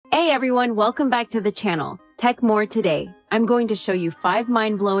Hey everyone, welcome back to the channel. Tech More today. I'm going to show you 5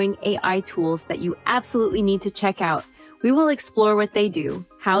 mind-blowing AI tools that you absolutely need to check out. We will explore what they do,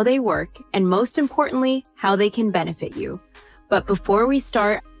 how they work, and most importantly, how they can benefit you. But before we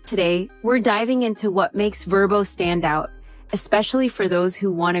start, today, we're diving into what makes Verbo stand out, especially for those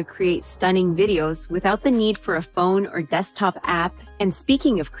who want to create stunning videos without the need for a phone or desktop app. And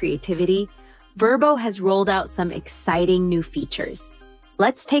speaking of creativity, Verbo has rolled out some exciting new features.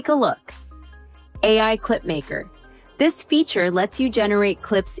 Let's take a look. AI Clip Maker. This feature lets you generate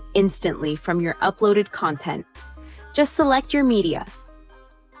clips instantly from your uploaded content. Just select your media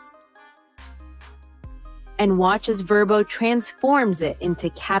and watch as Verbo transforms it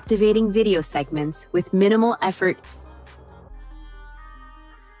into captivating video segments with minimal effort.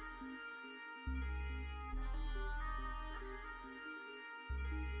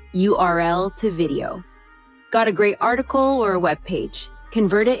 URL to video. Got a great article or a web page?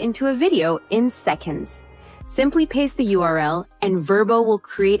 Convert it into a video in seconds. Simply paste the URL and Verbo will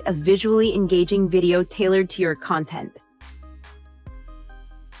create a visually engaging video tailored to your content.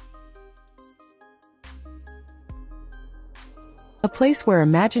 A place where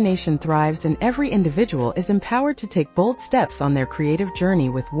imagination thrives and every individual is empowered to take bold steps on their creative journey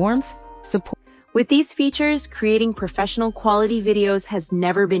with warmth, support. With these features, creating professional quality videos has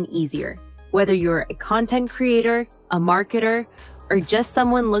never been easier. Whether you're a content creator, a marketer, or just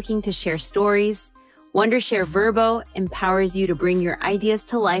someone looking to share stories, Wondershare Verbo empowers you to bring your ideas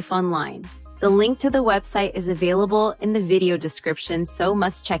to life online. The link to the website is available in the video description, so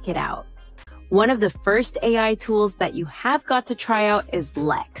must check it out. One of the first AI tools that you have got to try out is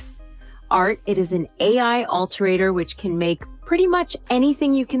Lex. Art, it is an AI alterator which can make pretty much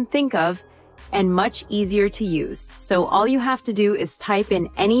anything you can think of and much easier to use. So all you have to do is type in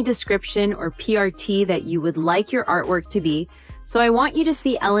any description or PRT that you would like your artwork to be. So I want you to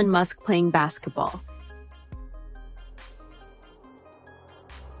see Elon Musk playing basketball.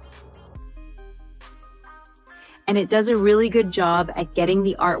 And it does a really good job at getting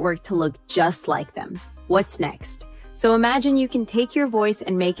the artwork to look just like them. What's next? So imagine you can take your voice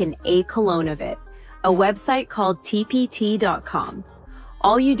and make an A-clone of it, a website called tpt.com.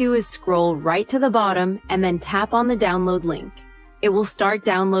 All you do is scroll right to the bottom and then tap on the download link. It will start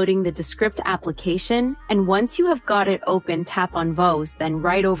downloading the Descript application, and once you have got it open, tap on Voice, then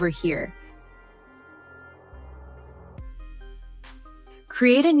right over here.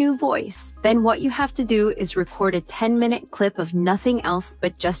 Create a new voice. Then what you have to do is record a 10-minute clip of nothing else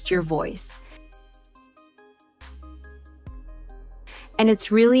but just your voice. And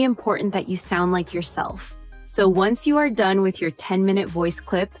it's really important that you sound like yourself. So once you are done with your 10-minute voice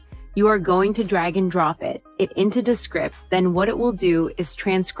clip, you are going to drag and drop it into Descript. Then what it will do is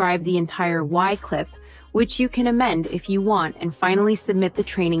transcribe the entire Y clip, which you can amend if you want, and finally submit the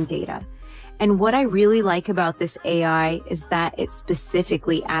training data. And what I really like about this AI is that it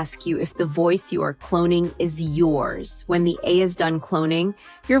specifically asks you if the voice you are cloning is yours. When the A is done cloning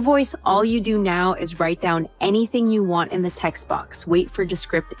your voice, all you do now is write down anything you want in the text box. Wait for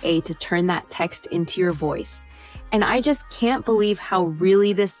Descript A to turn that text into your voice. And I just can't believe how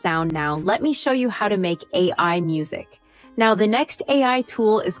really this sounds now. Let me show you how to make AI music. Now, the next AI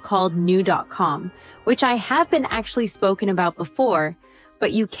tool is called new.com, which I have been actually spoken about before,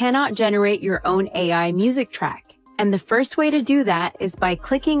 but you cannot generate your own AI music track. And the first way to do that is by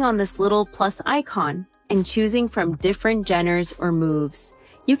clicking on this little plus icon and choosing from different genres or moves.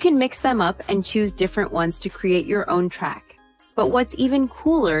 You can mix them up and choose different ones to create your own track. But what's even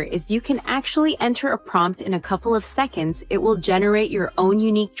cooler is you can actually enter a prompt in a couple of seconds. It will generate your own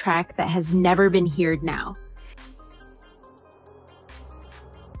unique track that has never been heard now.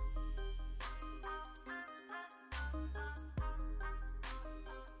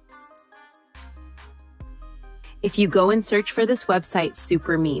 If you go and search for this website,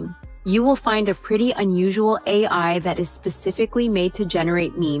 Super Meme, you will find a pretty unusual AI that is specifically made to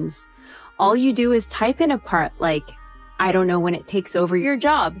generate memes. All you do is type in a part like, I don't know when it takes over your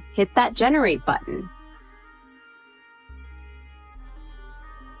job, hit that generate button.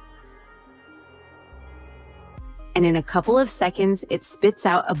 And in a couple of seconds, it spits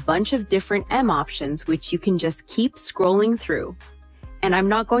out a bunch of different M options, which you can just keep scrolling through. And I'm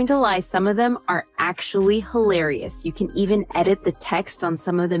not going to lie, some of them are actually hilarious. You can even edit the text on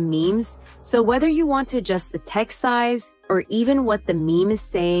some of the memes. So whether you want to adjust the text size or even what the meme is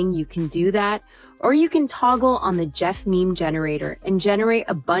saying, you can do that. Or you can toggle on the Jeff meme generator and generate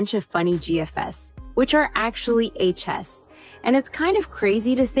a bunch of funny GFS, which are actually HS. And it's kind of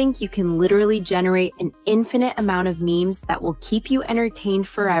crazy to think you can literally generate an infinite amount of memes that will keep you entertained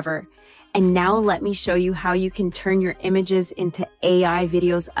forever. And now let me show you how you can turn your images into AI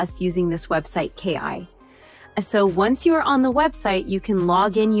videos, us using this website, KI. So once you are on the website, you can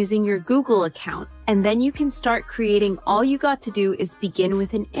log in using your Google account, and then you can start creating. All you got to do is begin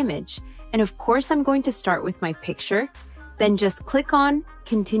with an image. And of course, I'm going to start with my picture. Then just click on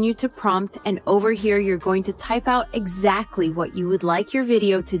continue to prompt, and over here, you're going to type out exactly what you would like your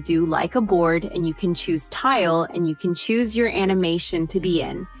video to do, like a board, and you can choose tile, and you can choose your animation to be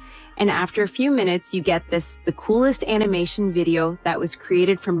in. And after a few minutes, you get the coolest animation video that was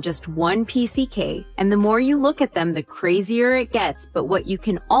created from just one PCK. And the more you look at them, the crazier it gets. But what you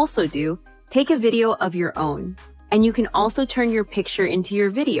can also do, take a video of your own, and you can also turn your picture into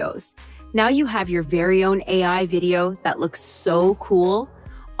your videos. Now you have your very own AI video that looks so cool.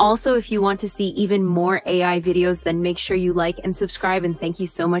 Also, if you want to see even more AI videos, then make sure you like and subscribe. And thank you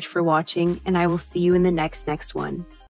so much for watching, and I will see you in the next one.